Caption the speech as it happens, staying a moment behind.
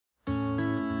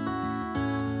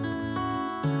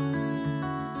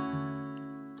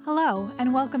Hello,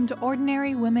 and welcome to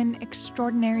Ordinary Women,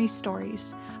 Extraordinary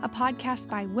Stories, a podcast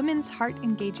by Women's Heart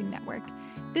Engaging Network.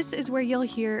 This is where you'll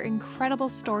hear incredible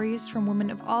stories from women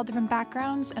of all different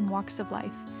backgrounds and walks of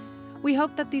life. We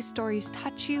hope that these stories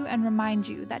touch you and remind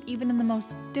you that even in the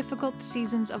most difficult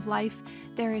seasons of life,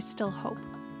 there is still hope.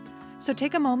 So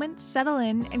take a moment, settle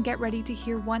in, and get ready to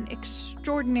hear one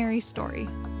extraordinary story.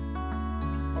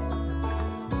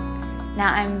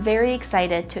 Now I'm very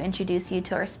excited to introduce you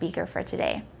to our speaker for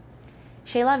today.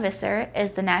 Shayla Visser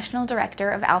is the National Director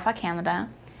of Alpha Canada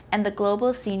and the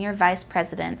Global Senior Vice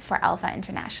President for Alpha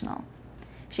International.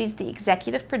 She's the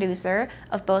executive producer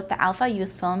of both the Alpha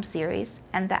Youth Film Series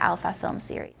and the Alpha Film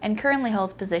Series, and currently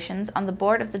holds positions on the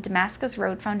board of the Damascus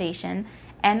Road Foundation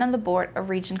and on the board of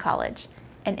Regent College,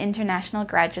 an international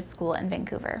graduate school in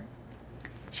Vancouver.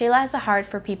 Shayla has a heart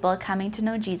for people coming to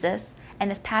know Jesus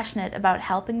and is passionate about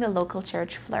helping the local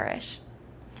church flourish.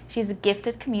 She's a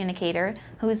gifted communicator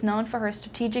who is known for her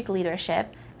strategic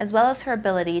leadership as well as her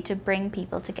ability to bring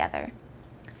people together.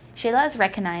 Shayla is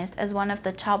recognized as one of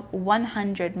the top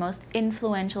 100 most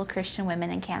influential Christian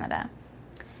women in Canada.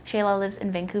 Shayla lives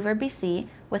in Vancouver, BC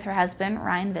with her husband,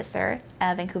 Ryan Visser,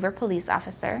 a Vancouver police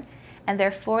officer, and their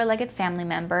four-legged family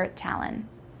member, Talon.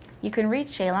 You can reach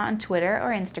Shayla on Twitter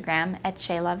or Instagram at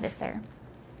Shayla Visser.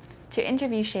 To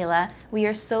interview Shayla, we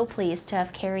are so pleased to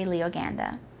have Carrie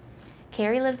Leoganda.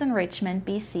 Carrie lives in Richmond,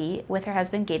 BC with her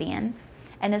husband Gideon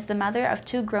and is the mother of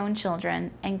 2 grown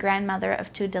children and grandmother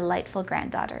of 2 delightful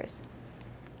granddaughters.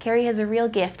 Carrie has a real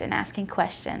gift in asking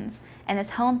questions and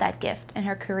has honed that gift in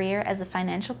her career as a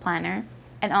financial planner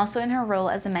and also in her role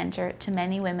as a mentor to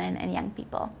many women and young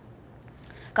people.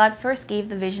 God first gave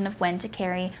the vision of WEN to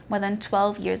Carrie more than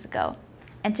 12 years ago,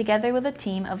 and together with a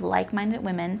team of like-minded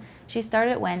women, she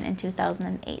started WEN in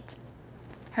 2008.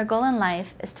 Her goal in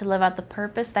life is to live out the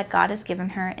purpose that God has given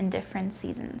her in different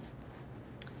seasons.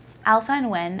 Alpha and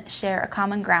WEN share a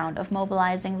common ground of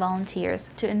mobilizing volunteers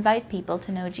to invite people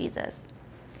to know Jesus.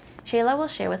 Shayla will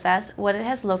share with us what it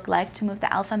has looked like to move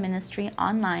the Alpha ministry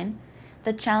online,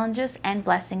 the challenges and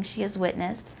blessings she has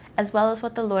witnessed, as well as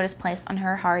what the Lord has placed on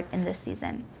her heart in this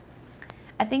season.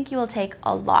 I think you will take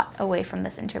a lot away from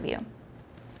this interview.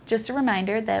 Just a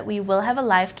reminder that we will have a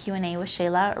live Q&A with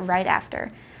Shayla right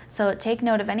after, so take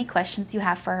note of any questions you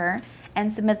have for her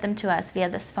and submit them to us via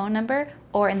this phone number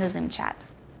or in the Zoom chat.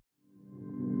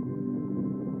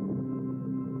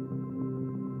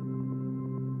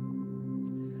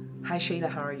 Hi Shayla,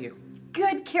 how are you?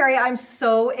 Good, Carrie. I'm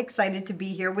so excited to be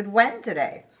here with WEN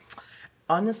today.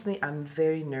 Honestly, I'm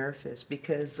very nervous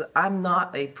because I'm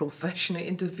not a professional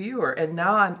interviewer and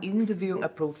now I'm interviewing a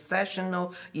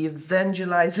professional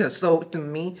evangelizer. So to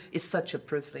me, it's such a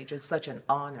privilege. It's such an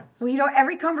honor. Well,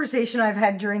 every conversation I've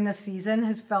had during this season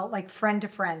has felt like friend to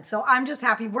friend. So I'm just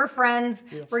happy. We're friends.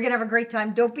 Yes. We're going to have a great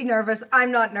time. Don't be nervous.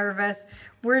 I'm not nervous.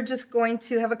 We're just going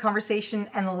to have a conversation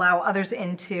and allow others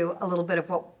into a little bit of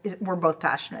what we're both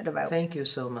passionate about. Thank you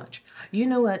so much. You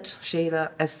know what,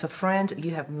 Shayla, as a friend,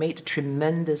 you have made a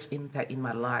tremendous impact in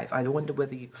my life. I wonder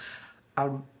whether you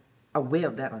are aware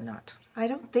of that or not. I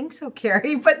don't think so,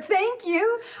 Carrie, but thank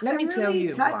you. Let me tell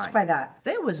you touched why. by that.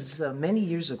 There was many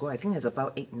years ago, I think it's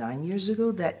about 8-9 years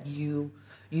ago, that you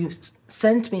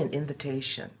sent me an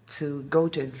invitation to go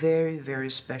to a very, very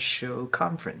special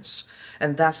conference,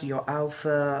 and that's your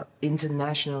Alpha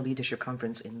International Leadership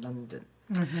Conference in London.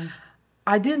 Mm-hmm.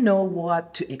 I didn't know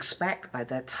what to expect by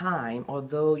that time,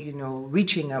 although,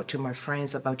 reaching out to my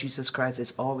friends about Jesus Christ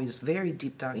is always very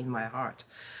deep down in my heart.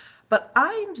 But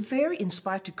I'm very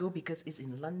inspired to go because it's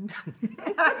in London.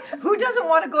 Who doesn't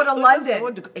want to go to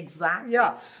London? Exactly.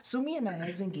 Yeah. So me and my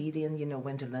husband Gideon,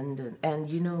 went to London. And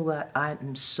you know what?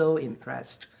 I'm so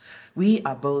impressed. We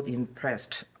are both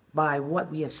impressed by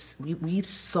what we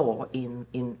saw in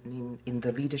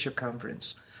the leadership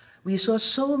conference. We saw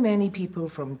so many people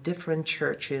from different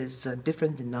churches,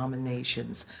 different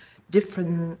denominations,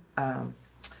 different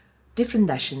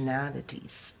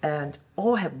nationalities, and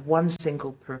all have one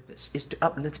single purpose, is to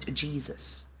uplift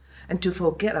Jesus and to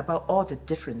forget about all the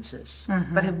differences,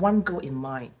 but have one goal in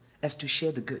mind, as to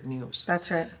share the good news. That's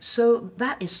right. So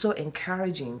that is so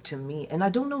encouraging to me. And I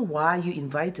don't know why you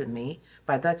invited me.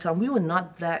 By that time, we were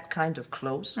not that kind of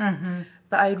close,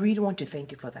 but I really want to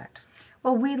thank you for that.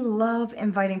 Well, we love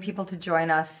inviting people to join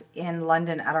us in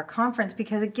London at our conference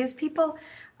because it gives people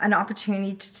an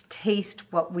opportunity to taste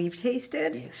what we've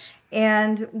tasted. Yes.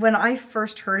 And when I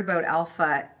first heard about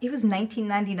Alpha, it was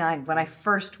 1999 when I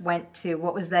first went to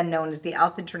what was then known as the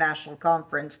Alpha International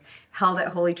Conference, held at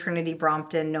Holy Trinity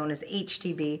Brompton, known as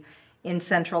HTB, in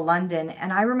central London.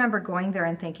 And I remember going there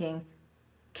and thinking,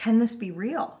 can this be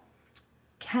real?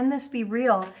 can this be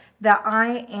real that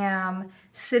I am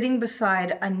sitting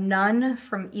beside a nun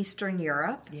from Eastern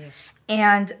Europe Yes.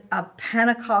 and a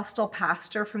Pentecostal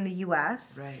pastor from the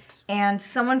US Right. and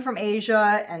someone from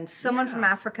Asia and someone from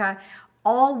Africa,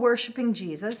 all worshiping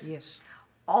Jesus, Yes.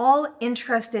 all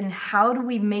interested in how do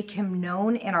we make him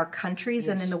known in our countries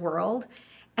and in the world.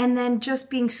 And then just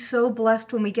being so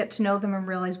blessed when we get to know them and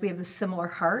realize we have a similar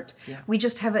heart. Yeah. We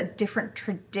just have a different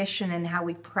tradition in how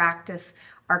we practice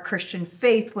our Christian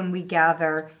faith when we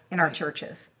gather in our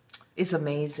churches. It's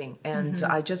amazing. And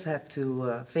I just have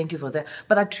to thank you for that.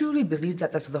 But I truly believe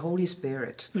that that's the Holy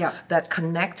Spirit that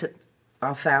connected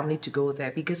our family to go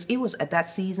there, because it was at that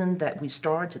season that we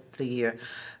started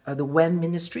the WEM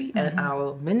ministry, and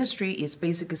our ministry is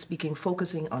basically speaking,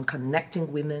 focusing on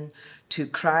connecting women to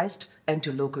Christ and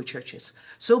to local churches.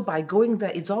 So by going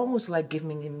there, it's almost like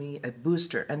giving me a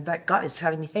booster, and that God is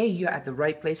telling me, hey, you're at the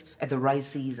right place at the right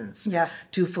seasons. Yes.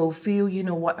 To fulfill,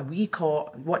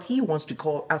 what he wants to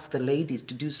call us, the ladies,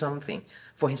 to do something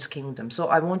for his kingdom. So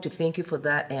I want to thank you for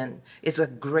that, and it's a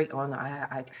great honor.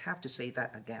 I have to say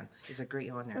that again. It's a great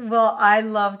honor. Well, I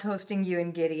loved hosting you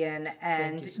and Gideon,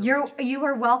 and you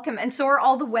are welcome, and so are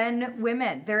all the WEN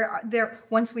women. They're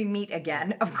once we meet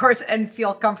again, of course, and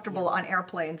feel comfortable on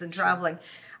airplanes and traveling.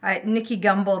 Nikki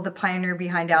Gumbel, the pioneer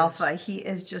behind Alpha, he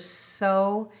is just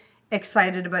so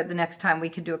excited about the next time we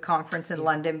could do a conference in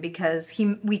London, because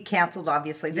we canceled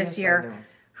obviously this year.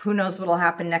 Who knows what'll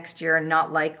happen next year, and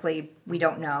not likely, we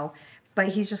don't know. But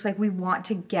he's just like, we want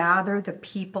to gather the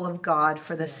people of God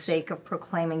for the sake of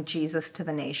proclaiming Jesus to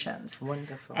the nations.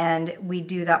 Wonderful. And we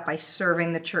do that by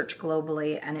serving the church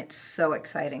globally, and it's so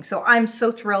exciting. So I'm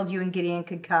so thrilled you and Gideon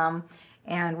could come,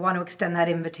 and want to extend that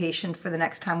invitation for the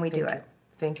next time we do it.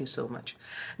 Thank you so much.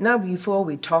 Now, before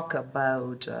we talk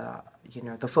about,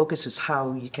 the focus is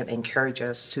how you can encourage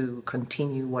us to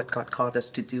continue what God called us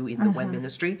to do in the WEN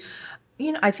ministry.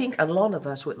 I think a lot of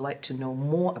us would like to know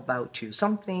more about you,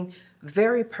 something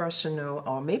very personal,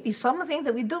 or maybe something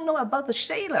that we don't know about the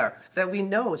Shayla that we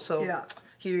know. So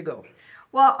here you go.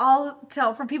 Well, I'll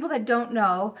tell, for people that don't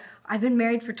know, I've been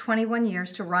married for 21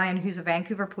 years to Ryan, who's a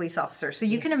Vancouver police officer. So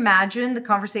you can imagine the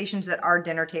conversations at our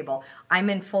dinner table. I'm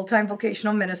in full-time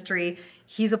vocational ministry.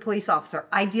 He's a police officer.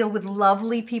 I deal with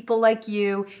lovely people like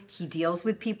you. He deals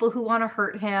with people who want to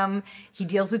hurt him. He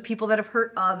deals with people that have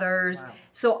hurt others. Wow.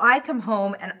 So I come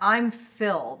home and I'm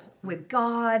filled with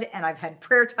God, and I've had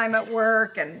prayer time at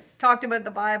work and talked about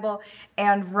the Bible.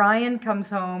 And Ryan comes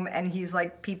home and he's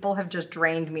like, people have just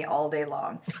drained me all day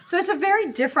long. So it's a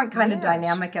very different kind of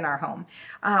dynamic in our home.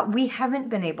 We haven't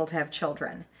been able to have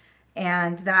children,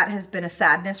 and that has been a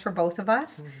sadness for both of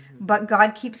us. But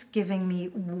God keeps giving me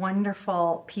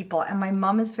wonderful people, and my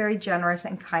mom is very generous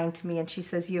and kind to me, and she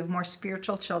says, you have more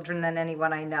spiritual children than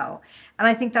anyone I know. And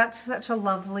I think that's such a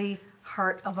lovely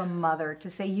heart of a mother, to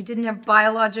say you didn't have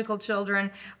biological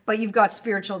children, but you've got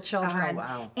spiritual children. Oh,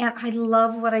 wow. And I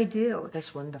love what I do.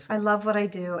 That's wonderful. I love what I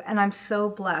do, and I'm so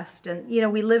blessed. And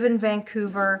we live in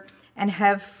Vancouver and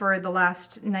have for the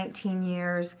last 19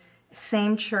 years,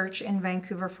 same church in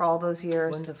Vancouver for all those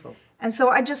years. Wonderful. And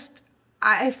so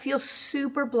I feel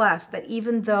super blessed that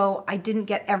even though I didn't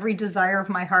get every desire of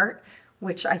my heart,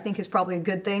 which I think is probably a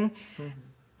good thing,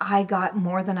 I got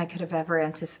more than I could have ever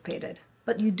anticipated.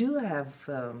 But you do have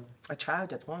a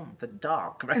child at home, the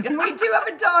dog, right? We do have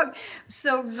a dog.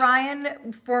 So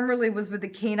Ryan formerly was with the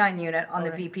canine unit on the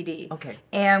VPD. Okay.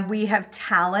 And we have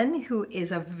Talon, who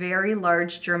is a very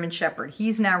large German Shepherd.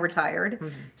 He's now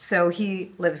retired, so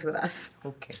he lives with us.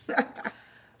 Okay.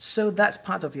 So that's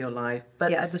part of your life.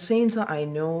 But at the same time, I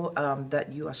know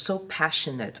that you are so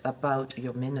passionate about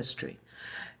your ministry.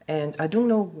 And I don't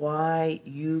know why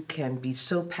you can be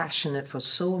so passionate for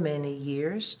so many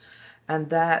years, and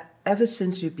that ever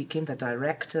since you became the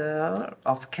director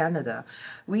of Canada,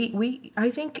 I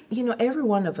think, every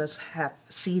one of us have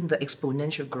seen the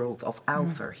exponential growth of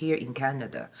Alpha here in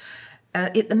Canada.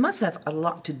 It must have a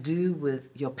lot to do with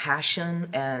your passion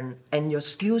and your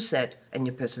skill set and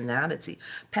your personality.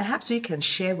 Perhaps you can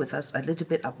share with us a little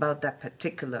bit about that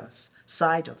particular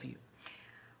side of you.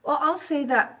 Well, I'll say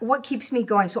that what keeps me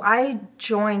going. So I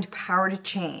joined Power to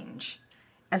Change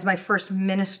as my first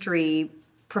ministry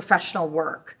professional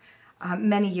work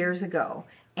many years ago,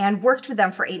 and worked with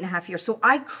them for 8.5 years. So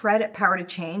I credit Power to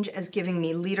Change as giving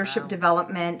me leadership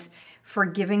development, for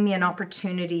giving me an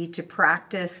opportunity to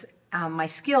practice my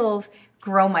skills,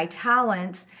 grow my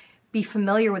talents, be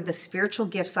familiar with the spiritual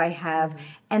gifts I have,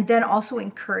 and then also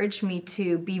encourage me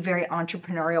to be very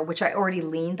entrepreneurial, which I already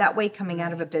leaned that way coming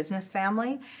out of a business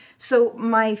family. So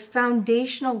my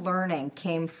foundational learning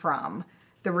came from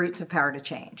the roots of Power to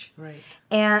Change. Right.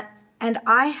 And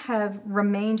I have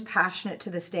remained passionate to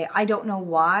this day. I don't know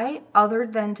why, other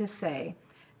than to say,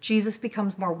 Jesus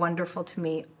becomes more wonderful to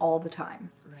me all the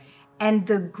time. Right. And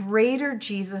the greater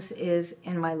Jesus is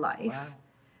in my life,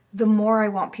 the more I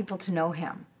want people to know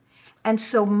him. And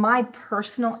so my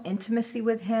personal intimacy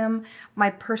with him,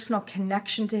 my personal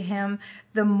connection to him,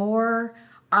 the more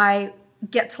I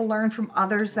get to learn from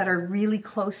others that are really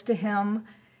close to him,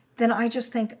 then I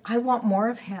just think I want more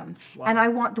of him. And I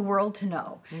want the world to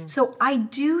know. So I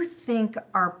do think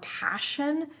our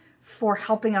passion for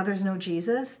helping others know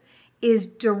Jesus is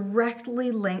directly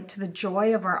linked to the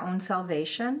joy of our own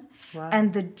salvation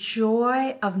and the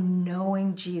joy of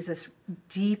knowing Jesus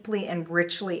deeply and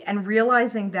richly, and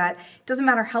realizing that it doesn't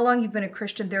matter how long you've been a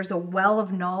Christian, there's a well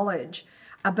of knowledge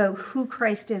about who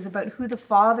Christ is, about who the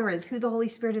Father is, who the Holy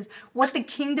Spirit is, what the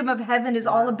kingdom of heaven is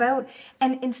all about.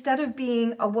 And instead of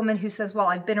being a woman who says, well,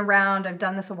 I've been around, I've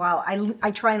done this a while,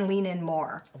 I try and lean in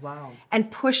more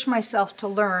and push myself to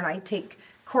learn. I take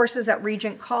courses at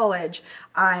Regent College.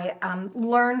 I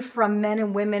learn from men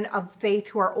and women of faith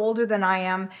who are older than I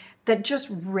am that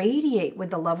just radiate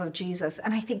with the love of Jesus.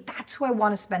 And I think that's who I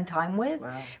want to spend time with.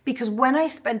 Because when I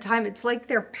spend time, it's like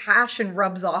their passion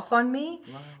rubs off on me.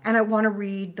 And I want to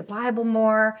read the Bible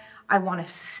more. I want to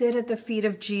sit at the feet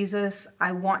of Jesus.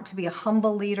 I want to be a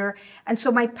humble leader. And so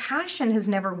my passion has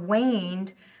never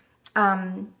waned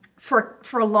for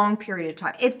a long period of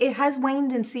time. It has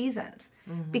waned in seasons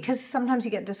because sometimes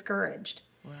you get discouraged.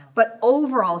 But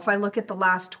overall, if I look at the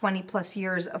last 20 plus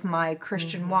years of my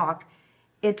Christian walk,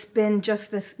 it's been just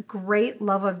this great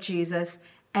love of Jesus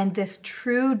and this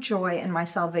true joy in my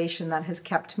salvation that has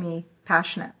kept me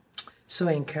passionate. So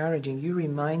encouraging. You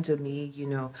reminded me,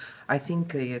 I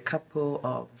think a couple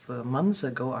of months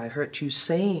ago, I heard you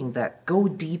saying that go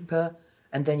deeper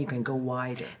and then you can go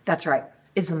wider. That's right.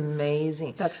 It's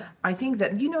amazing. That's right. I think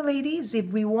that, ladies, if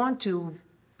we want to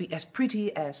be as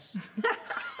pretty as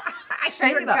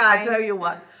Shayla, I tell you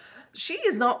what, she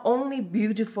is not only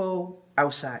beautiful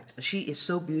outside, she is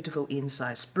so beautiful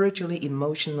inside, spiritually,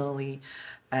 emotionally,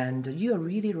 and you are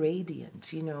really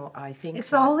radiant. I think it's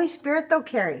the Holy Spirit, though,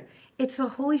 Carrie. It's the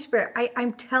Holy Spirit.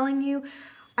 I'm telling you.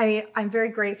 I mean, I'm very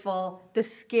grateful. The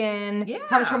skin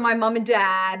comes from my mom and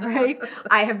dad, right?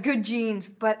 I have good genes.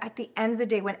 But at the end of the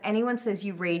day, when anyone says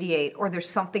you radiate or there's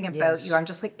something about you, I'm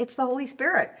just like, it's the Holy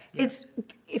Spirit. It's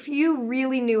if you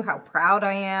really knew how proud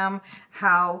I am,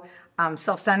 how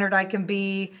self-centered I can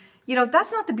be,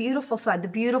 that's not the beautiful side. The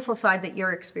beautiful side that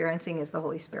you're experiencing is the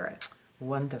Holy Spirit.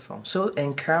 Wonderful. So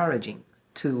encouraging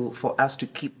for us to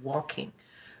keep walking.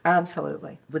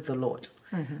 Absolutely. With the Lord.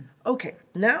 Okay,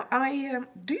 now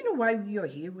do you know why you're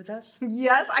here with us?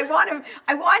 Yes, I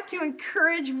want to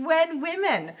encourage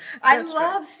women. I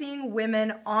love seeing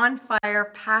women on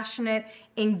fire, passionate,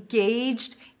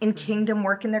 engaged in kingdom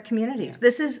work in their communities.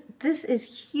 This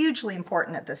is hugely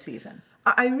important at this season.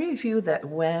 I really feel that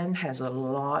WEN has a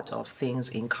lot of things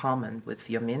in common with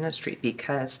your ministry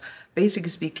because, basically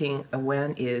speaking,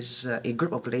 WEN is a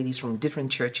group of ladies from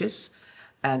different churches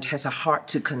and has a heart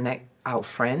to connect our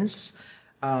friends,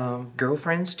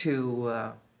 girlfriends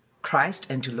to Christ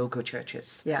and to local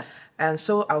churches. Yes. And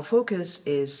so our focus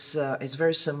is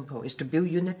very simple, is to build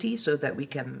unity so that we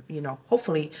can,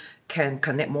 hopefully can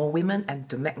connect more women and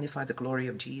to magnify the glory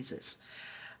of Jesus.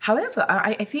 However,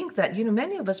 I think that,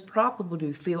 many of us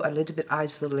probably feel a little bit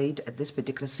isolated at this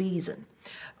particular season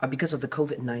because of the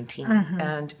COVID-19.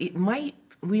 And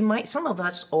some of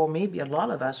us, or maybe a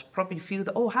lot of us, probably feel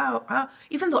that, how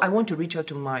even though I want to reach out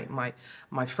to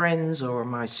my friends or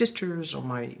my sisters or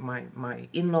my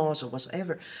in-laws or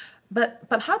whatever,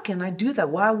 but how can I do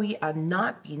that while we are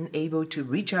not being able to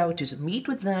reach out, to meet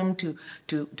with them,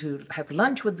 to have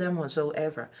lunch with them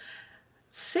whatsoever?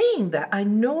 Saying that, I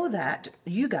know that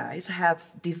you guys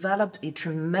have developed a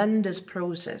tremendous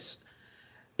process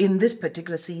in this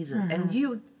particular season,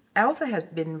 and Alpha has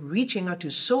been reaching out to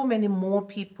so many more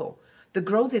people. The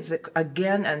growth is,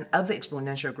 again, another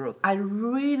exponential growth. I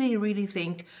really, really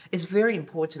think it's very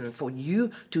important for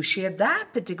you to share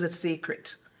that particular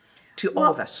secret to all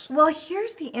of us. Well,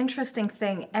 here's the interesting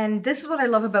thing, and this is what I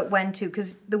love about WEN too,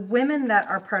 because the women that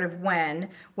are part of WEN,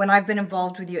 when I've been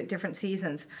involved with you at different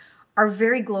seasons, are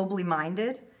very globally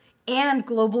minded and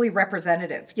globally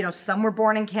representative. Some were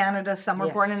born in Canada, some were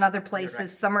born in other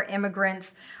places, some are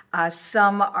immigrants,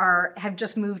 some have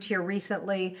just moved here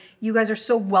recently. You guys are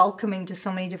so welcoming to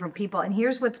so many different people. And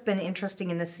here's what's been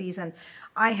interesting in this season.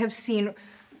 I have seen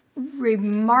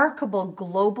remarkable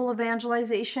global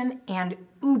evangelization and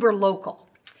uber local.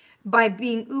 By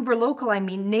being uber local, I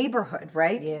mean neighborhood,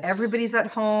 right? Yes. Everybody's at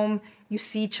home. You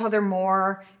see each other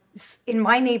more. in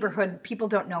my neighborhood, people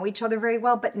don't know each other very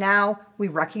well, but now we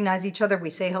recognize each other, we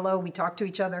say hello, we talk to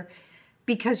each other,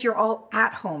 because you're all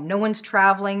at home. No one's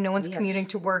traveling, no one's commuting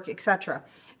to work, etc.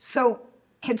 So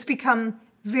it's become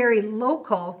very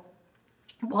local,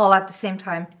 while at the same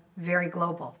time very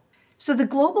global. So the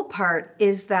global part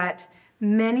is that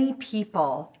many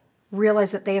people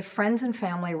realize that they have friends and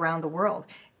family around the world.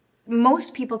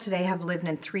 Most people today have lived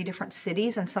in 3 different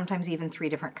cities and sometimes even 3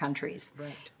 different countries.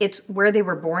 Right. It's where they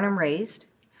were born and raised,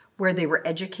 where they were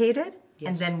educated,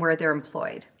 and then where they're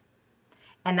employed.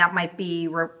 And that might be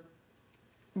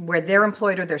where they're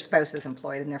employed or their spouse is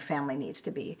employed and their family needs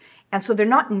to be. And so they're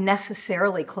not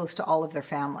necessarily close to all of their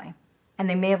family. And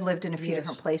they may have lived in a few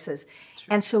different places.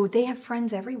 And so they have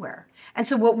friends everywhere. And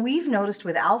so what we've noticed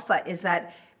with Alpha is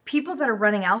that people that are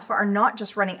running Alpha are not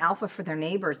just running Alpha for their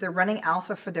neighbors. They're running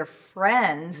Alpha for their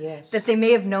friends that they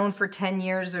may have known for 10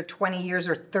 years or 20 years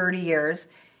or 30 years,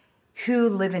 who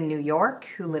live in New York,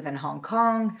 who live in Hong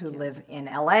Kong, who live in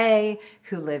LA,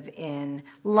 who live in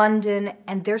London,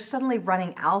 and they're suddenly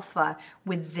running Alpha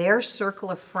with their circle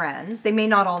of friends. They may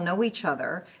not all know each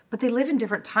other, but they live in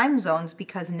different time zones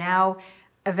because now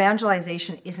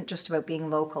evangelization isn't just about being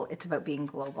local, it's about being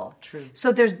global. True.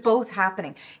 So there's both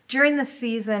happening. During the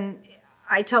season,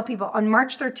 I tell people on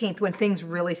March 13th, when things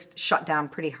really shut down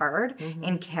pretty hard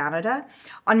in Canada,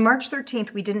 on March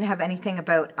 13th, we didn't have anything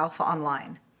about Alpha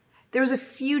Online. There was a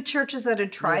few churches that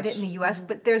had tried it in the US,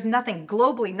 but there's nothing,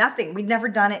 globally, nothing. We'd never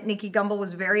done it. Nikki Gumbel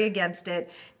was very against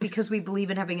it because we believe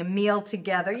in having a meal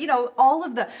together. You know, all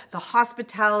of the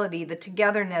hospitality, the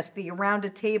togetherness, the around a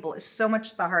table is so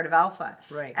much the heart of Alpha.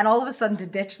 Right. And all of a sudden to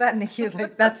ditch that, Nikki was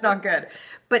like, that's not good.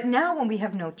 But now when we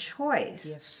have no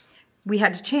choice, we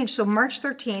had to change. So March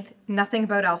 13th, nothing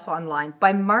about Alpha Online.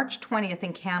 By March 20th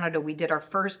in Canada, we did our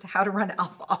first How to Run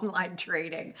Alpha Online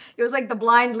training. It was like the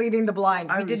blind leading the blind.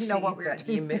 We didn't know what we were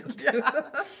doing.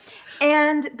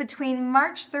 And between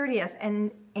March 30th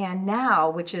and now,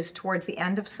 which is towards the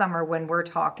end of summer when we're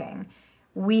talking,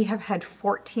 we have had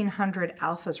 1,400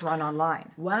 Alphas run online.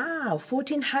 Wow,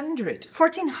 1,400.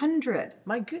 1,400.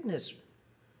 My goodness.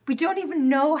 We don't even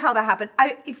know how that happened.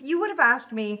 If you would have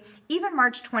asked me, even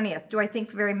March 20th, do I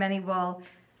think very many will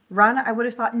run? I would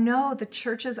have thought, no, the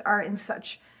churches are in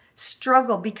such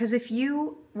struggle, because if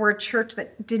you were a church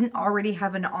that didn't already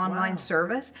have an online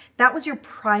service, that was your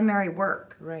primary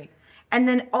work. Right. And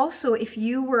then also, if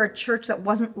you were a church that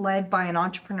wasn't led by an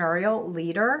entrepreneurial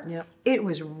leader, it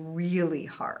was really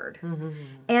hard.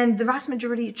 And the vast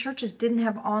majority of churches didn't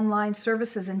have online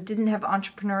services and didn't have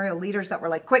entrepreneurial leaders that were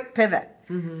like, quick pivot.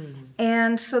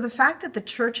 And so the fact that the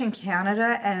church in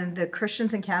Canada and the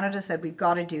Christians in Canada said, we've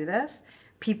got to do this.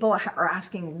 People are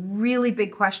asking really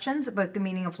big questions about the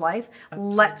meaning of life.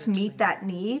 Absolutely. Let's meet that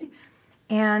need.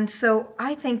 And so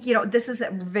I think, you know, this is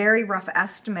a very rough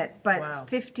estimate,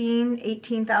 but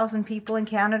 18,000 people in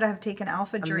Canada have taken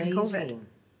Alpha during COVID.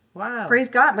 Wow. Praise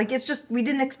God. Like, it's just, we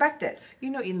didn't expect it.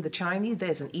 You know, in the Chinese,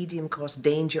 there's an idiom called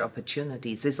danger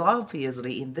opportunities. It's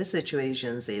obviously, in this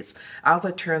situation, it's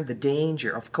Alpha turned the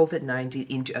danger of COVID-19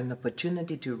 into an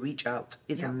opportunity to reach out.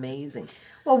 It's amazing.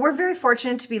 Well, we're very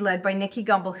fortunate to be led by Nikki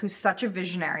Gumbel, who's such a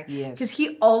visionary. Yes. Because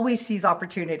he always sees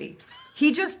opportunity.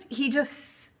 He just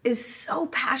is so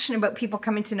passionate about people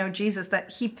coming to know Jesus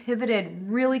that he pivoted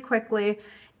really quickly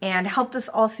and helped us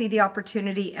all see the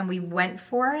opportunity, and we went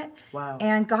for it. Wow.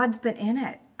 And God's been in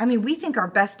it. I mean, we think our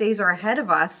best days are ahead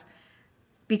of us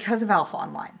because of Alpha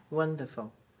Online.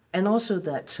 Wonderful. And also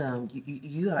that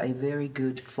you are a very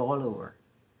good follower,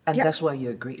 and that's why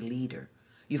you're a great leader.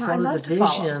 You follow the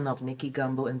vision of Nikki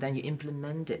Gumbel, and then you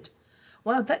implement it.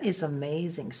 Wow, that is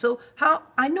amazing. So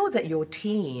I know that your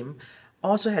team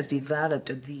also has developed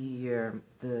the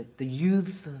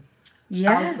youth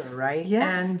Alpha, right?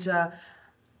 Yes. And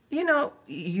you know,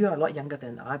 you're a lot younger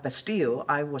than I, but still,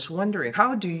 I was wondering,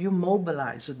 how do you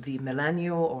mobilize the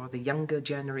millennial or the younger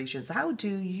generations? How do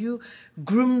you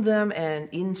groom them and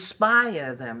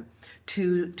inspire them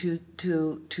to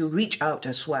reach out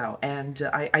as well? And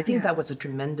I think that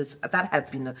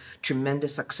had been a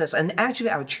tremendous success. And actually,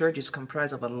 our church is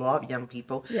comprised of a lot of young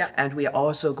people, and we are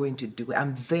also going to do it.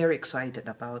 I'm very excited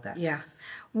about that. Yeah.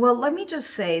 Well, let me just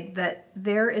say that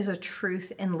there is a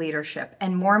truth in leadership,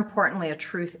 and more importantly, a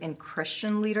truth in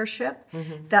Christian leadership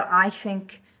that I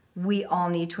think we all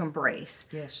need to embrace.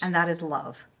 Yes. And that is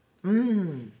love.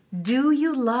 Do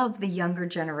you love the younger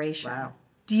generation? Wow.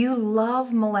 Do you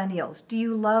love millennials? Do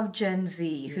you love Gen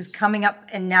Z, who's coming up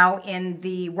and now in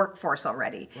the workforce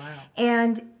already? Wow.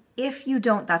 And if you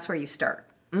don't, that's where you start.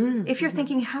 If you're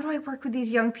thinking, how do I work with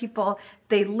these young people?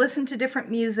 They listen to different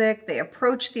music. They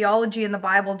approach theology in the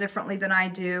Bible differently than I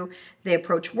do. They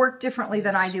approach work differently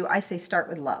than I do. I say start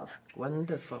with love.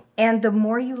 Wonderful. And the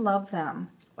more you love them,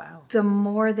 Wow. the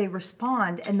more they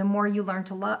respond and the more you learn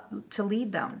to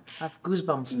lead them. I have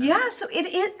goosebumps now. Yeah, so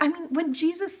I mean, when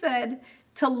Jesus said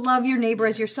to love your neighbor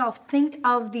as yourself, think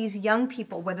of these young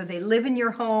people, whether they live in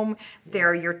your home,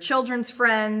 they're your children's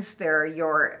friends, they're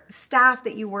your staff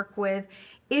that you work with.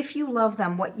 If you love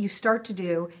them, what you start to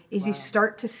do is you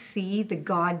start to see the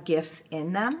God gifts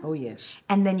in them. Oh, yes.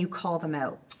 And then you call them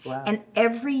out. Wow. And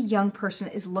every young person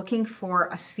is looking for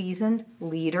a seasoned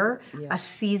leader, a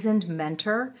seasoned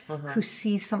mentor who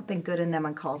sees something good in them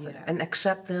and calls it out. And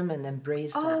accept them and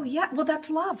embrace them. Oh, yeah. Well, that's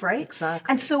love, right?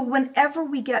 Exactly. And so whenever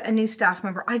we get a new staff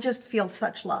member, I just feel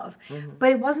such love.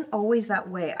 But it wasn't always that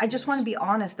way. I just want to be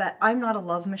honest that I'm not a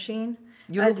love machine.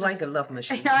 You look like a love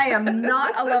machine. I am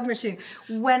not a love machine.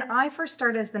 When I first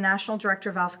started as the National Director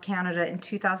of Alpha Canada in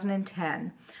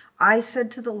 2010, I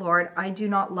said to the Lord, I do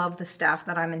not love the staff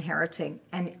that I'm inheriting,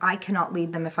 and I cannot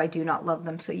lead them if I do not love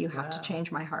them, so you have to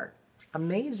change my heart.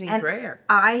 Amazing And prayer.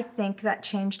 I think that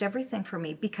changed everything for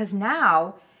me, because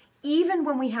now, even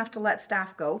when we have to let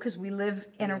staff go, because we live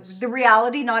in the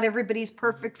reality, not everybody's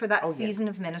perfect for that season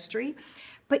of ministry,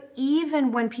 but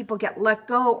even when people get let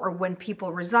go or when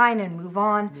people resign and move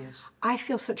on, I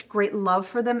feel such great love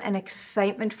for them and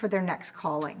excitement for their next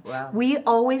calling. Wow. We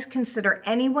always consider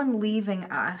anyone leaving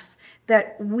us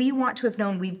that we want to have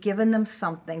known we've given them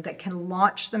something that can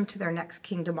launch them to their next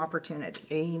kingdom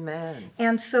opportunity. Amen.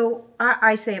 And so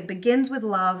I say it begins with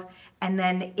love, and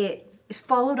then it is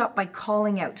followed up by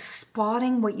calling out,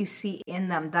 spotting what you see in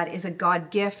them that is a God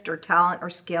gift or talent or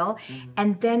skill,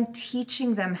 and then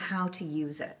teaching them how to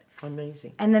use it.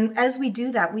 Amazing. And then as we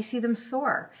do that, we see them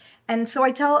soar. And so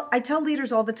I tell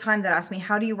leaders all the time that ask me,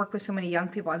 how do you work with so many young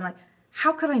people? I'm like,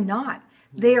 how could I not?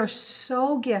 They are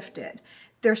so gifted.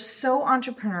 They're so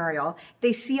entrepreneurial.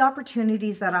 They see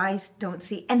opportunities that I don't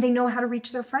see, and they know how to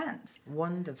reach their friends.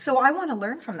 Wonderful. So I want to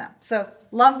learn from them. So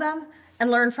love them and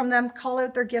learn from them, call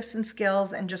out their gifts and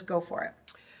skills, and just go for it.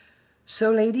 So,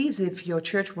 ladies, if your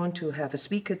church want to have a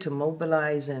speaker to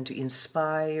mobilize and to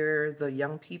inspire the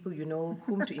young people, you know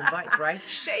whom to invite, right?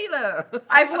 Shayla.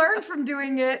 I've learned from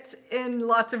doing it in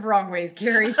lots of wrong ways,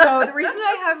 Carrie. So the reason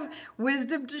I have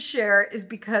wisdom to share is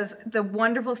because the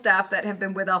wonderful staff that have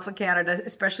been with Alpha Canada,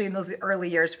 especially in those early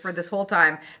years for this whole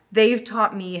time, they've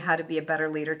taught me how to be a better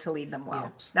leader to lead them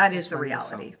well. Yes, that is the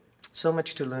wonderful. reality. So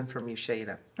much to learn from you,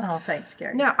 Shayla. Oh, thanks,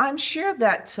 Carrie. Now, I'm sure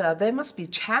that there must be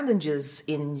challenges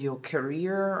in your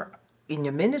career, in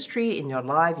your ministry, in your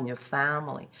life, in your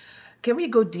family. Can we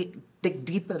go dig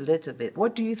deeper a little bit?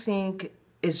 What do you think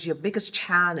is your biggest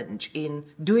challenge in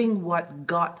doing what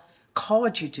God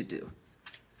called you to do?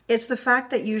 It's the fact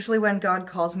that usually when God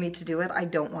calls me to do it, I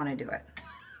don't want to do it.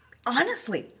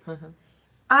 Honestly.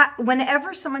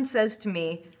 Whenever someone says to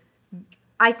me,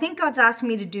 I think God's asking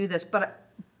me to do this, but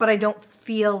I don't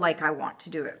feel like I want to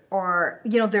do it. Or,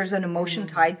 there's an emotion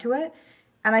tied to it.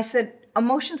 And I said,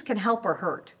 emotions can help or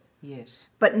hurt. Yes.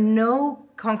 But know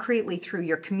concretely through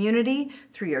your community,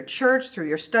 through your church, through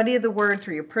your study of the word,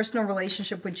 through your personal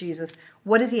relationship with Jesus,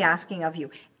 what is he asking of you?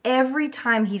 Every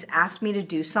time he's asked me to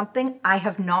do something, I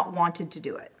have not wanted to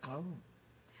do it. Oh.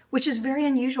 Which is very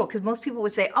unusual, because most people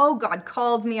would say, oh, God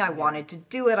called me, I wanted to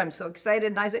do it, I'm so excited.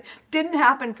 And I said, didn't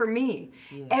happen for me.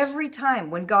 Yes. Every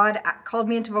time when God called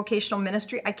me into vocational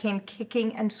ministry, I came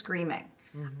kicking and screaming.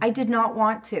 I did not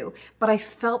want to, but I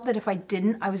felt that if I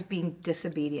didn't, I was being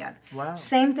disobedient. Wow.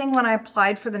 Same thing when I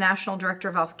applied for the National Director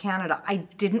of Alpha Canada. I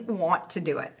didn't want to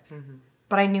do it,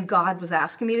 but I knew God was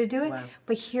asking me to do it. Wow.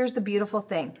 But here's the beautiful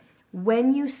thing.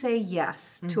 When you say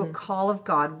yes to a call of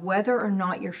God, whether or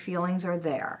not your feelings are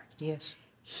there, Yes.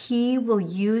 he will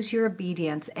use your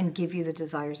obedience and give you the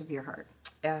desires of your heart.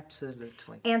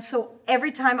 Absolutely. And so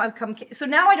every time I've so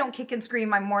now I don't kick and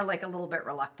scream, I'm more like a little bit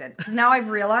reluctant. Because now I've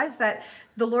realized that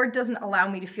the Lord doesn't allow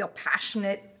me to feel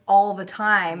passionate all the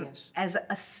time as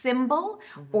a symbol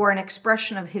or an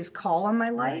expression of his call on my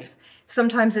life.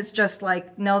 Sometimes it's just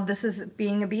like, no, this is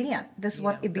being obedient. This is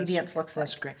what obedience looks like.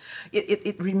 That's great.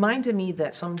 It reminded me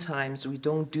that sometimes we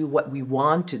don't do what we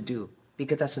want to do,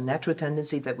 because that's a natural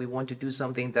tendency that we want to do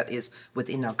something that is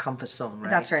within our comfort zone, right?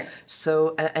 That's right.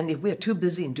 So, and if we're too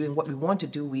busy in doing what we want to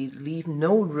do, we leave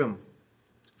no room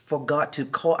for God to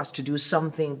call us to do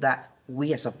something that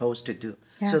we are supposed to do.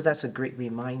 Yeah. So that's a great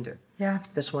reminder. Yeah.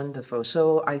 That's wonderful.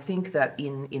 So I think that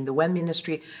in the WEN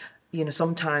ministry,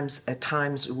 sometimes at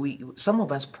times some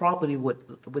of us probably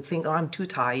would think, oh, I'm too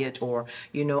tired, or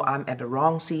I'm at the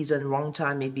wrong season, wrong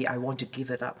time, maybe I want to give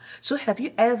it up. So have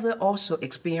you ever also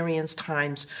experienced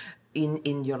times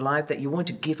in your life that you want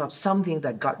to give up something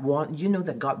that God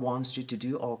wants you to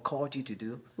do or called you to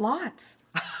do? Lots,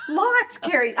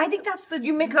 Carrie. I think that's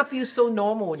You make her feel so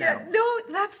normal now. No,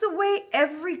 that's the way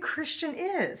every Christian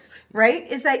is, right?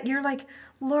 Is that you're like,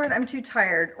 Lord, I'm too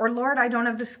tired, or Lord, I don't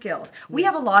have the skills. We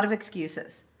have a lot of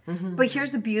excuses. But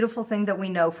here's the beautiful thing that we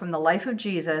know from the life of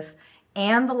Jesus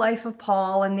and the life of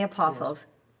Paul and the apostles,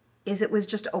 is it was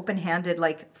just open-handed,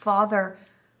 like, Father,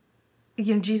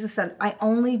 Jesus said, I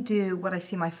only do what I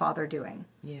see my Father doing.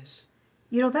 Yes.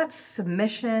 That's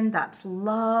submission, that's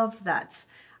love, that's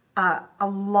a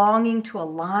longing to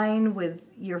align with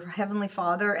your Heavenly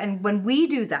Father. And when we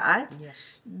do that,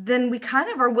 then we kind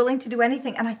of are willing to do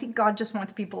anything. And I think God just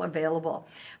wants people available.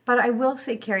 But I will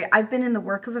say, Carrie, I've been in the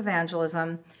work of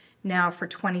evangelism now for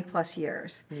 20 plus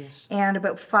years. Yes. And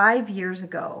about 5 years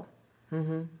ago,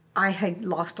 I had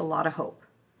lost a lot of hope.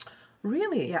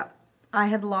 Really? Yeah. I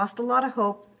had lost a lot of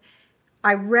hope.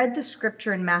 I read the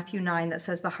scripture in Matthew 9 that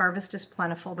says the harvest is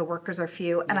plentiful, the workers are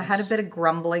few. And I had a bit of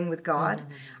grumbling with God.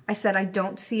 I said, I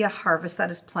don't see a harvest that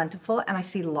is plentiful, and I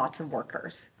see lots of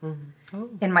workers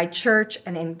in my church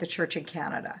and in the church in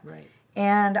Canada. Right.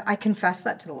 And I confessed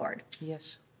that to the Lord.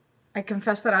 Yes. I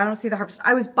confessed that I don't see the harvest.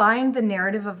 I was buying the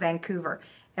narrative of Vancouver.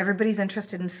 Everybody's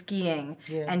interested in skiing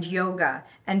and yoga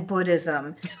and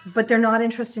Buddhism, but they're not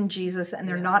interested in Jesus, and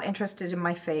they're not interested in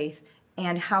my faith.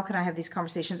 And how can I have these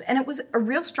conversations? And it was a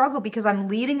real struggle because I'm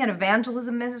leading an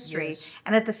evangelism ministry.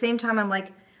 And at the same time, I'm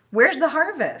like, where's the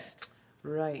harvest?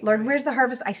 Right. Lord, where's the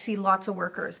harvest? I see lots of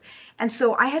workers. And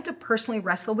so I had to personally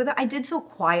wrestle with it. I did so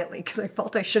quietly because I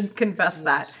felt I shouldn't confess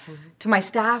that to my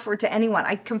staff or to anyone.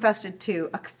 I confessed it to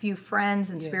a few friends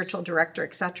and spiritual director,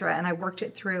 etc. And I worked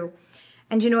it through.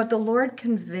 And you know what? The Lord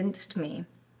convinced me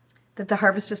that the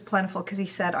harvest is plentiful because he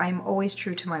said, I am always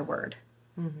true to my word.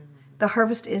 The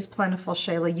harvest is plentiful,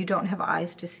 Shayla. You don't have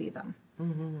eyes to see them.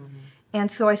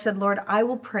 And so I said, Lord, I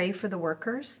will pray for the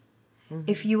workers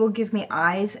if you will give me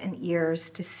eyes and ears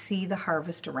to see the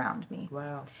harvest around me.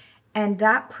 Wow. And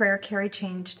that prayer, Carrie,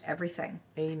 changed everything.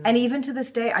 Amen. And even to this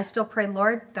day, I still pray,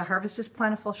 Lord, the harvest is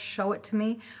plentiful. Show it to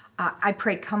me. I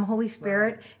pray, come Holy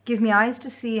Spirit, give me eyes to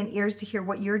see and ears to hear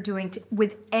what you're doing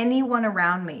with anyone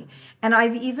around me. And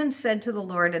I've even said to the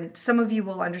Lord, and some of you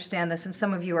will understand this, and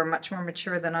some of you are much more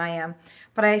mature than I am,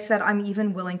 but I said, I'm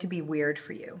even willing to be weird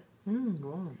for you.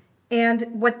 Wow. And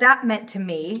what that meant to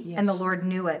me, and the Lord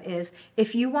knew it, is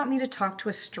if you want me to talk to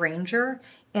a stranger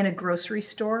in a grocery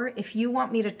store, if you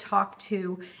want me to talk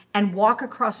to and walk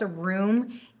across a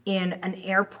room in an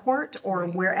airport or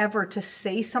wherever to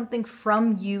say something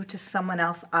from you to someone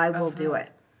else, I will do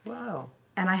it. Wow.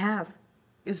 And I have.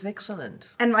 It's excellent.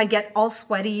 And I get all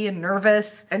sweaty and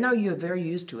nervous. And now you're very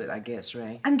used to it, I guess,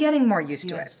 right? I'm getting more used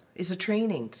to it. It's a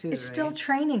training too, It's right? still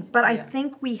training. But I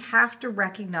think we have to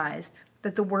recognize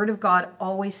that the Word of God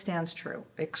always stands true.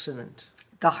 Excellent.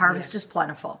 The harvest is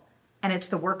plentiful, and it's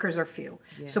the workers are few.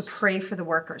 So pray for the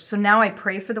workers. So now I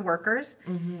pray for the workers,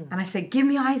 and I say, give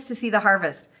me eyes to see the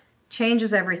harvest.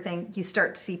 Changes everything. You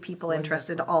start to see people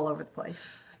interested all over the place.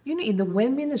 You know, in the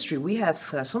WEN ministry, we have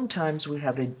sometimes we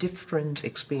have a different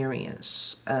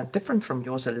experience, different from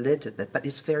yours a little bit, but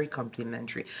it's very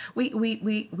complementary. We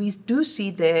do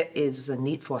see there is a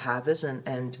need for harvest,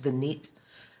 and the need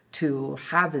to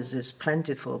harvest is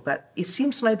plentiful, but it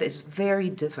seems like it's very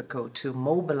difficult to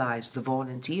mobilize the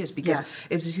volunteers because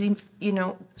it seems,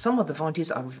 some of the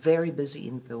volunteers are very busy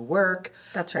in the work,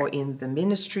 That's right. or in the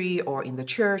ministry, or in the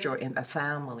church, or in a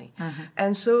family.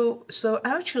 And so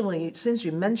actually, since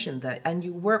you mentioned that, and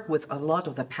you work with a lot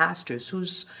of the pastors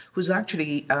who's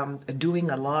actually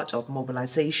doing a lot of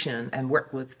mobilization and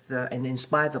work with and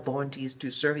inspire the volunteers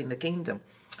to serve in the kingdom,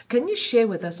 can you share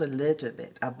with us a little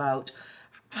bit about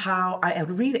how I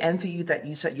really envy you that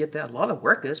you said there are a lot of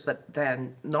workers, but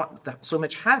then not so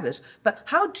much harvest. But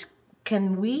how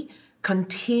can we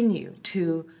continue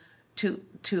to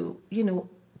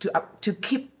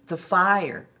keep the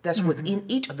fire that's within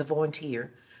each of the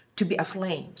volunteer to be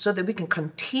aflame, so that we can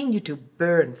continue to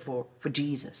burn for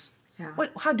Jesus? Yeah.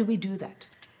 How do we do that?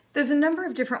 There's a number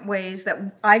of different ways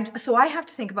that I have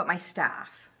to think about my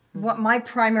staff. What my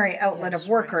primary outlet of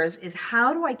workers is,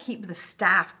 how do I keep the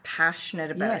staff passionate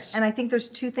about it? And I think there's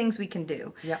two things we can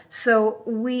do. So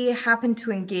we happened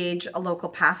to engage a local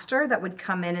pastor that would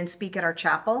come in and speak at our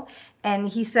chapel. And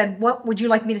he said, what would you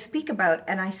like me to speak about?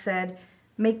 And I said,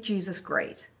 make Jesus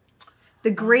great.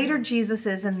 The greater Jesus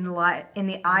is in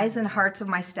the eyes and hearts of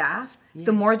my staff,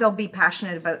 the more they'll be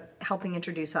passionate about helping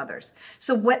introduce others.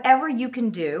 So whatever you can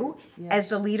do as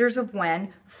the leaders of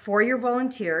WEN for your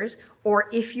volunteers, or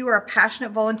if you are a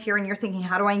passionate volunteer and you're thinking,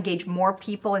 how do I engage more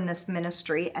people in this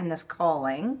ministry and this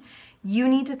calling? You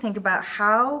need to think about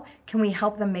how can we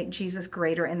help them make Jesus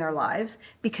greater in their lives,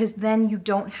 because then you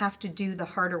don't have to do the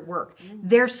harder work.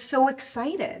 They're so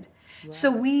excited. Wow.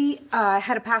 So we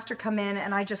had a pastor come in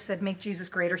and I just said, make Jesus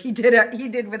greater. He did it. He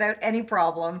did without any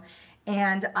problem.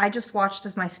 And I just watched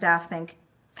as my staff think,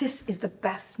 this is the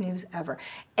best news ever.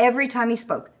 Every time he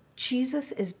spoke,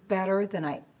 Jesus is better than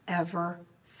I ever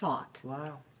thought.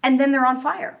 Wow. And then they're on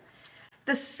fire.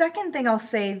 The second thing I'll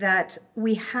say that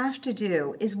we have to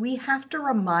do is we have to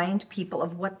remind people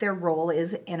of what their role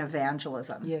is in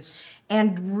evangelism. Yes.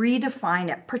 And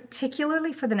redefine it,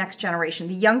 particularly for the next generation.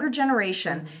 The younger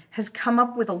generation has come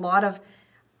up with a lot of,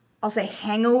 I'll say,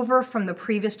 hangover from the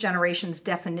previous generation's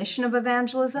definition of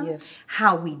evangelism,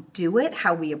 how we do it,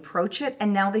 how we approach it,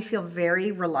 and now they feel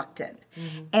very reluctant.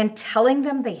 And telling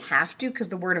them they have to, because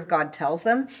the Word of God tells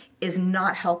them, is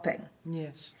not helping.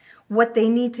 Yes. What they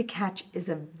need to catch is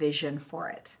a vision for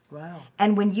it. Wow.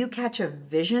 And when you catch a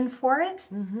vision for it,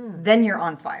 then you're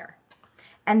on fire.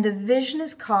 And the vision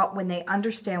is caught when they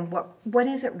understand what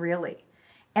is it really.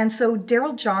 And so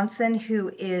Daryl Johnson,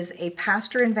 who is a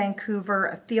pastor in Vancouver,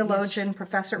 a theologian,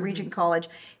 professor at Regent College,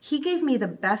 he gave me the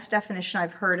best definition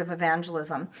I've heard of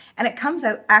evangelism. And it comes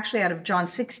out actually out of John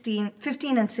 15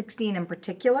 and 16 in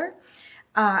particular.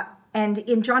 And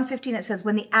in John 15, it says,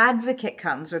 when the advocate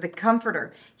comes, or the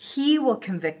comforter, he will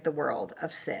convict the world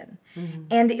of sin.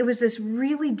 And it was this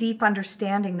really deep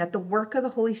understanding that the work of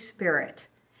the Holy Spirit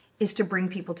is to bring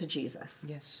people to Jesus.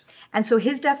 Yes. And so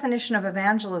his definition of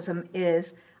evangelism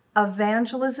is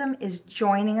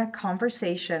joining a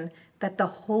conversation that the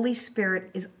Holy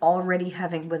Spirit is already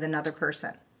having with another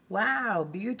person. Wow,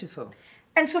 beautiful.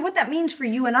 And so what that means for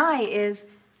you and I is,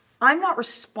 I'm not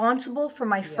responsible for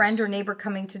my friend or neighbor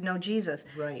coming to know Jesus.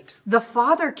 Right. The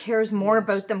Father cares more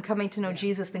about them coming to know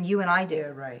Jesus than you and I do.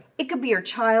 Yeah, right. It could be your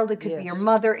child, it could be your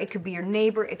mother, it could be your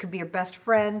neighbor, it could be your best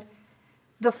friend.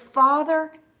 The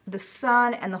Father, the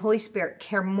Son, and the Holy Spirit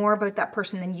care more about that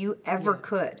person than you ever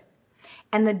could.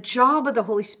 And the job of the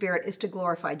Holy Spirit is to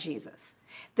glorify Jesus.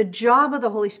 The job of the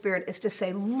Holy Spirit is to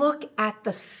say, look at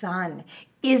the Son.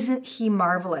 Isn't he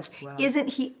marvelous? Wow. Isn't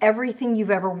he everything you've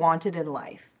ever wanted in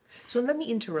life? So let me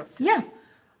interrupt. Yeah.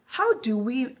 How do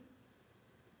we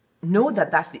know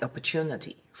that that's the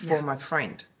opportunity for my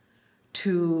friend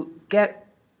to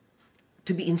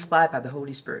be inspired by the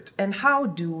Holy Spirit? And how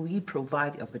do we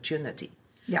provide the opportunity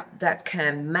that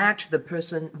can match the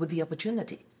person with the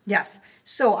opportunity? Yes.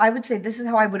 So I would say this is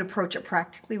how I would approach it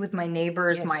practically with my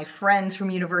neighbors, my friends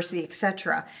from university,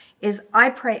 etc. Is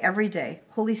I pray every day,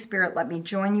 Holy Spirit, let me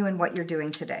join you in what you're doing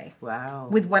today. Wow.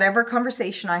 With whatever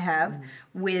conversation I have,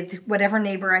 with whatever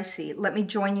neighbor I see, let me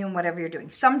join you in whatever you're doing.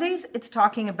 Some days it's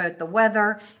talking about the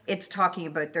weather, it's talking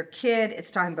about their kid, it's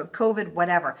talking about COVID,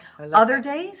 whatever. Other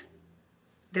days,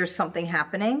 there's something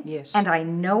happening. Yes. And I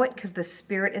know it because the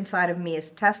Spirit inside of me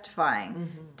is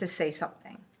testifying to say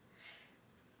something.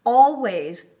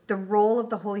 Always, the role of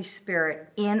the Holy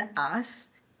Spirit in us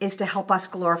is to help us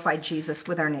glorify Jesus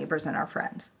with our neighbors and our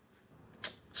friends.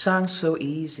 Sounds so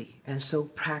easy and so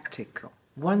practical.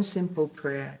 One simple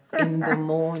prayer in the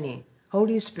morning.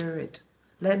 Holy Spirit,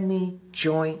 let me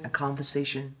join a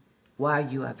conversation while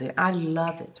you are there. I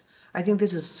love it. I think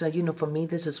this is, for me,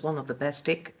 this is one of the best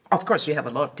tips. Of course, you have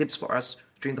a lot of tips for us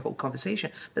during the whole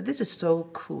conversation, but this is so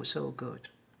cool, so good.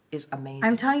 Is amazing.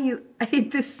 I'm telling you,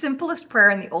 the simplest prayer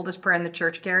and the oldest prayer in the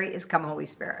church, Gary, is come Holy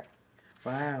Spirit.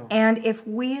 Wow. And if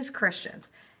we as Christians,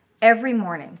 every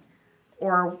morning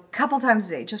or a couple times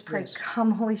a day, just pray,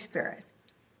 come Holy Spirit.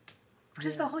 What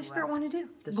does the Holy Spirit want to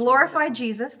do? Glorify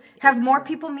Jesus, have more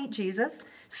people meet Jesus,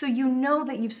 so you know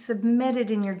that you've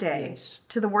submitted in your day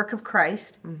to the work of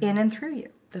Christ in and through you.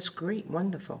 That's great,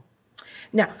 wonderful.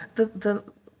 Now, the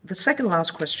second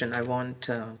last question I want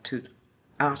to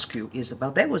ask you is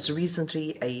about, there was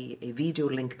recently a video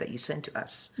link that you sent to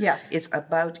us. Yes. It's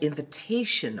about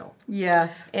invitational.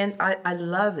 Yes. And I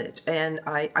love it. And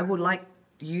I would like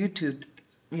you to,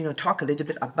 talk a little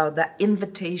bit about that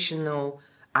invitational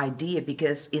idea,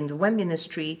 because in the WEM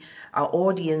ministry, our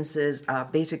audiences are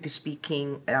basically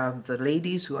speaking the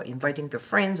ladies who are inviting their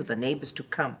friends or the neighbors to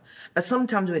come. But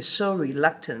sometimes we're so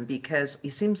reluctant because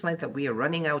it seems like that we are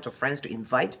running out of friends to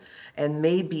invite, and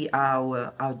maybe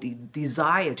our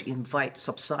desire to invite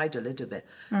subside a little bit.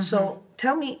 So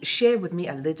share with me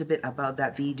a little bit about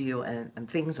that video and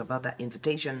things about that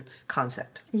invitation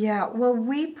concept. Yeah, well,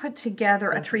 we put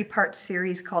together a 3-part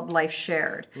series called Life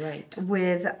Shared. Right.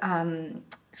 With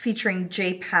featuring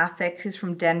Jay Pathak, who's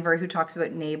from Denver, who talks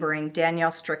about neighboring,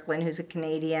 Danielle Strickland, who's a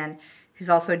Canadian, who's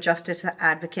also a justice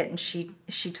advocate, and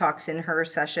she talks in her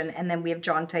session. And then we have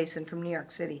John Tyson from New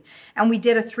York City. And we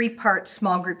did a 3-part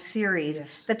small group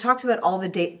series that talks about all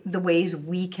the ways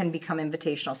we can become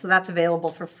invitational. So that's available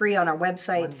for free on our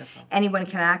website. Wonderful. Anyone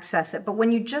can access it. But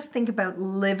when you just think about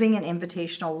living an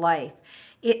invitational life,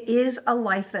 it is a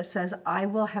life that says, I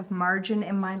will have margin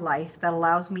in my life that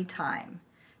allows me time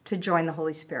to join the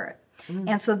Holy Spirit.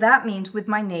 And so that means with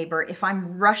my neighbor, if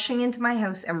I'm rushing into my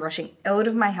house and rushing out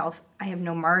of my house, I have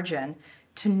no margin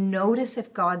to notice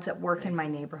if God's at work in my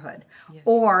neighborhood.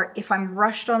 Or if I'm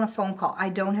rushed on a phone call, I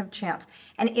don't have a chance.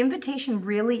 And invitation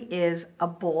really is a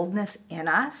boldness in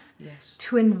us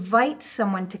to invite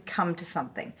someone to come to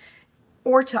something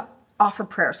or to offer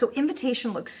prayer. So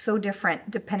invitation looks so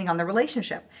different depending on the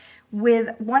relationship. With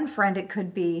one friend, it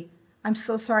could be, I'm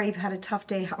so sorry you've had a tough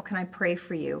day. How can I pray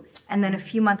for you? And then a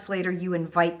few months later, you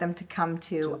invite them to come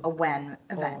to a WEN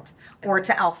event or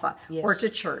to Alpha or to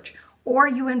church. Or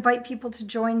you invite people to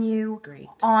join you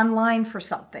online for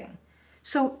something.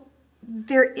 So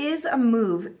there is a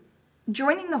move.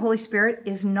 Joining the Holy Spirit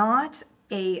is not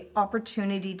a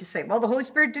opportunity to say, well, the Holy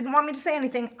Spirit didn't want me to say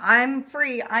anything. I'm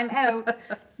free. I'm out.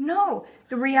 No,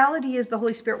 the reality is the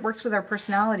Holy Spirit works with our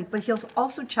personality, but he'll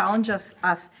also challenge us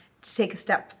to take a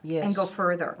step and go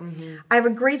further. I have a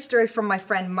great story from my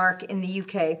friend Mark in the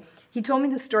UK. He told me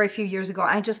this story a few years ago,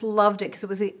 and I just loved it because it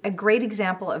was a great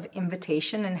example of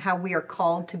invitation and how we are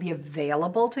called to be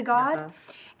available to God.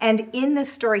 And in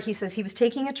this story, he says he was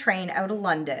taking a train out of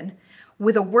London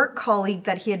with a work colleague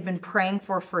that he had been praying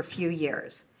for a few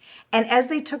years. And as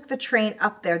they took the train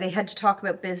up there, they had to talk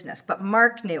about business. But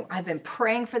Mark knew, I've been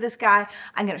praying for this guy.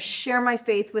 I'm going to share my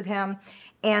faith with him.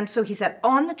 And so he said,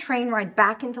 on the train ride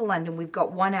back into London, we've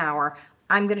got 1 hour.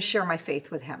 I'm going to share my faith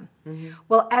with him.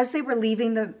 Well, as they were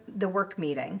leaving the work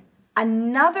meeting,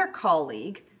 another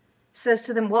colleague says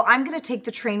to them, well, I'm going to take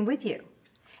the train with you.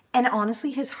 And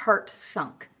honestly, his heart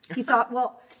sunk. He thought,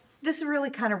 well, this really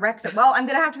kind of wrecks it. Well, I'm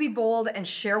going to have to be bold and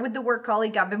share with the work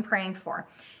colleague I've been praying for.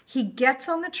 He gets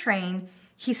on the train.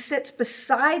 He sits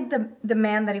beside the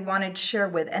man that he wanted to share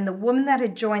with, and the woman that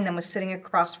had joined them was sitting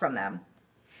across from them.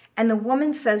 And the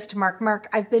woman says to Mark,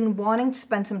 I've been wanting to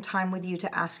spend some time with you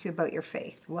to ask you about your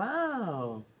faith.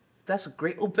 Wow. That's a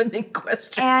great opening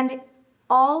question. And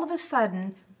all of a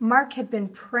sudden, Mark had been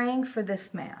praying for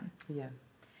this man.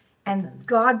 And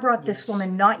God brought this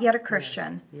woman, not yet a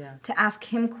Christian, to ask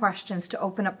him questions to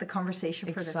open up the conversation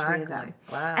for the three of them.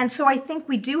 Wow. And so I think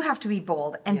we do have to be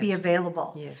bold and be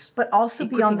available, but also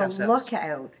be on the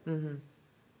lookout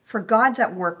for God's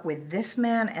at work with this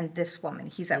man and this woman.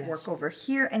 He's at work over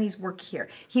here and he's work here.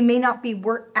 He may not be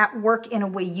at work in a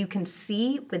way you can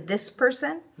see with this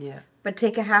person, but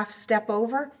take a half step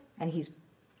over and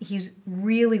he's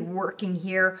really working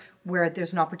here where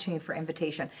there's an opportunity for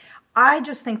invitation. I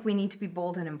just think we need to be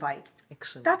bold and invite.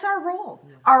 Excellent. That's our role.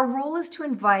 Our role is to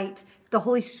invite. The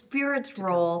Holy Spirit's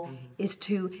role is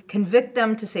to convict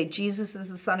them to say Jesus is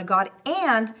the Son of God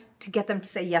and to get them to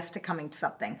say yes to coming to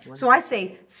something. Wonderful. So I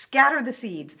say, scatter the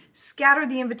seeds, scatter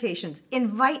the invitations,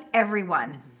 invite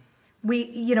everyone.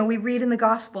 We read in the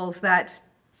Gospels that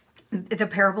the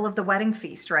parable of the wedding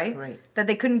feast, right? That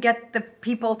they couldn't get the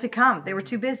people to come. They were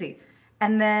too busy.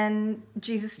 And then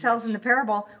Jesus tells in the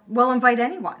parable, well, invite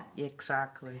anyone.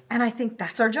 Exactly. And I think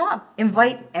that's our job.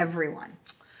 Invite everyone.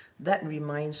 That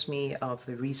reminds me of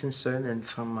the recent sermon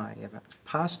from my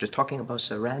pastor talking about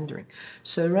surrendering.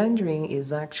 Surrendering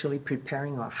is actually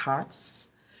preparing our hearts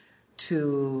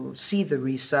to see the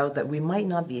result that we might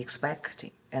not be expecting,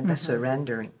 and that's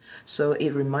surrendering. So it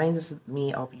reminds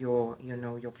me of your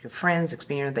friend's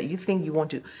experience that you think you want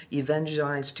to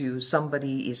evangelize to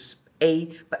somebody is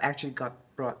A, but actually got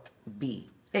brought B.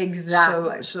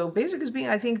 Exactly. So basically speaking,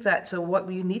 I think that what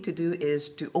we need to do is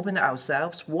to open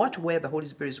ourselves, watch where the Holy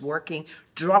Spirit is working,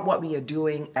 drop what we are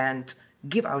doing, and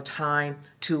give our time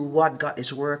to what God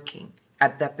is working.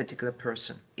 at that particular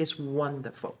person. It's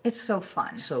wonderful. It's so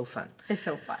fun. So fun. It's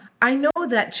so fun. I know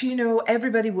that,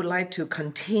 everybody would like to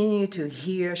continue to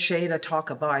hear Shayla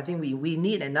talk about, I think we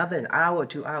need another hour,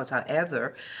 2 hours.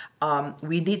 However,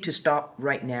 we need to stop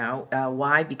right now.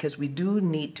 Why? Because we do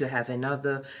need to have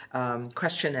another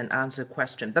question and answer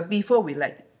question. But before we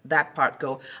let that part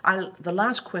go, the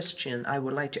last question I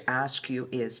would like to ask you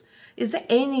is there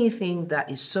anything that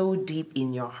is so deep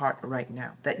in your heart right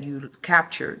now that you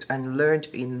captured and learned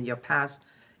in your past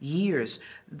years,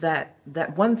 that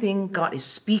one thing God is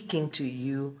speaking to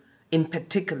you in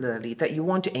particularly, that you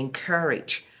want to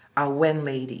encourage our Wen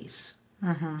ladies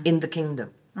in the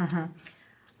kingdom?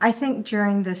 I think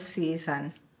during this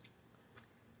season,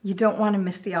 you don't want to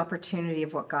miss the opportunity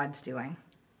of what God's doing.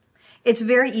 It's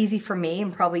very easy for me,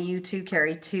 and probably you too,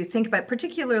 Carrie, to think about,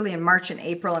 particularly in March and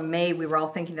April and May, we were all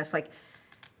thinking this, like,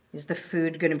 is the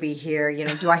food going to be here?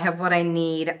 Do I have what I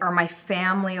need? Are my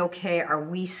family okay? Are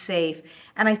we safe?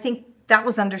 And I think that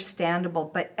was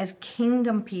understandable. But as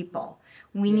kingdom people,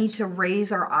 we need to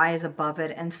raise our eyes above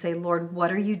it and say, Lord,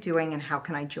 what are you doing and how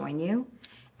can I join you?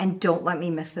 And don't let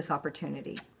me miss this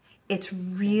opportunity. It's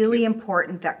really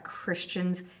important that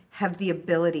Christians have the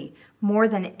ability, more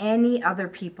than any other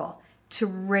people, to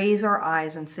raise our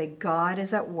eyes and say, God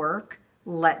is at work,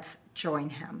 let's join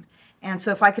him. And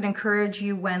so if I could encourage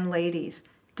you, Wen ladies,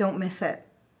 don't miss it.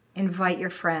 Invite your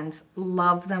friends,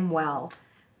 love them well,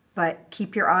 but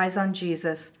keep your eyes on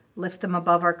Jesus, lift them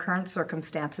above our current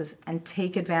circumstances, and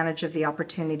take advantage of the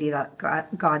opportunity that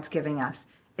God's giving us.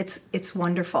 It's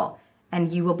wonderful,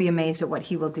 and you will be amazed at what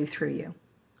he will do through you.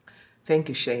 Thank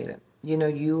you, Shayla.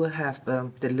 You have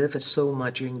delivered so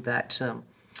much during that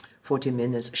 40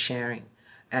 minutes sharing,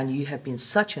 and you have been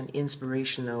such an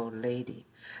inspirational lady.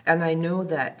 And I know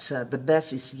that the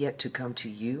best is yet to come to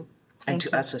you and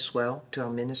to us as well, to our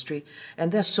ministry.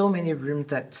 And there's so many rooms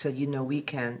that, we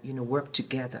can, work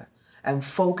together and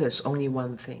focus only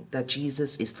one thing, that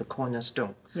Jesus is the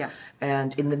cornerstone. Yes.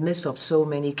 And in the midst of so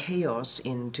many chaos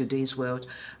in today's world,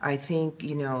 I think,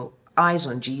 eyes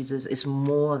on Jesus is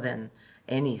more than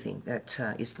anything. That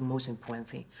is the most important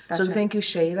thing. Thank you,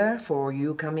 Shayla, for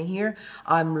you coming here.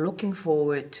 I'm looking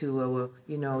forward to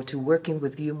to working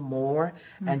with you more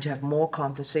and to have more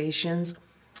conversations.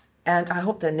 And I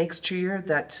hope that next year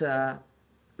that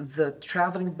the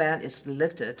traveling ban is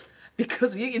lifted,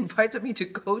 because you invited me to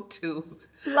go to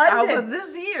London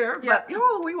this year. But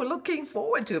we were looking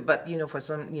forward to it. But for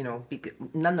some,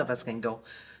 none of us can go.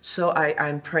 So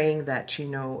I'm praying that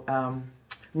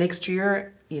next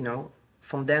year,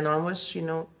 from then onwards,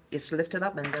 it's lifted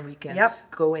up, and then we can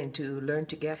go in to learn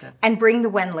together. And bring the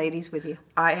Wen ladies with you.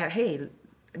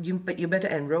 You better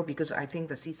enroll, because I think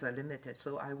the seats are limited.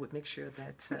 So I would make sure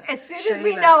that as soon as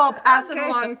we know, I'll pass it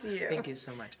along to you. Thank you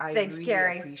so much. Thanks, really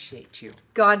Carrie. Appreciate you.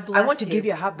 God bless you. I want to give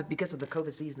you a hug, but because of the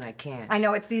COVID season, I can't. I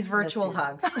know, it's these virtual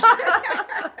hugs.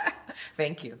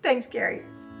 Thank you. Thanks, Carrie.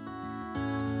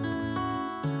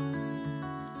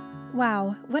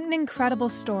 Wow, what an incredible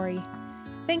story.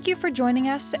 Thank you for joining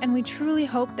us, and we truly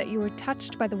hope that you were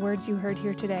touched by the words you heard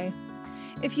here today.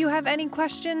 If you have any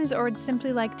questions or would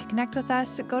simply like to connect with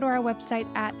us, go to our website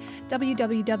at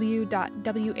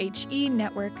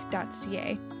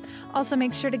www.whenetwork.ca. Also,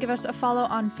 make sure to give us a follow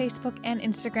on Facebook and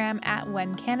Instagram at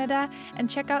Wen Canada, and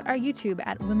check out our YouTube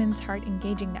at Women's Heart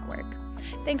Engaging Network.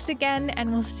 Thanks again,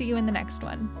 and we'll see you in the next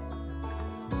one.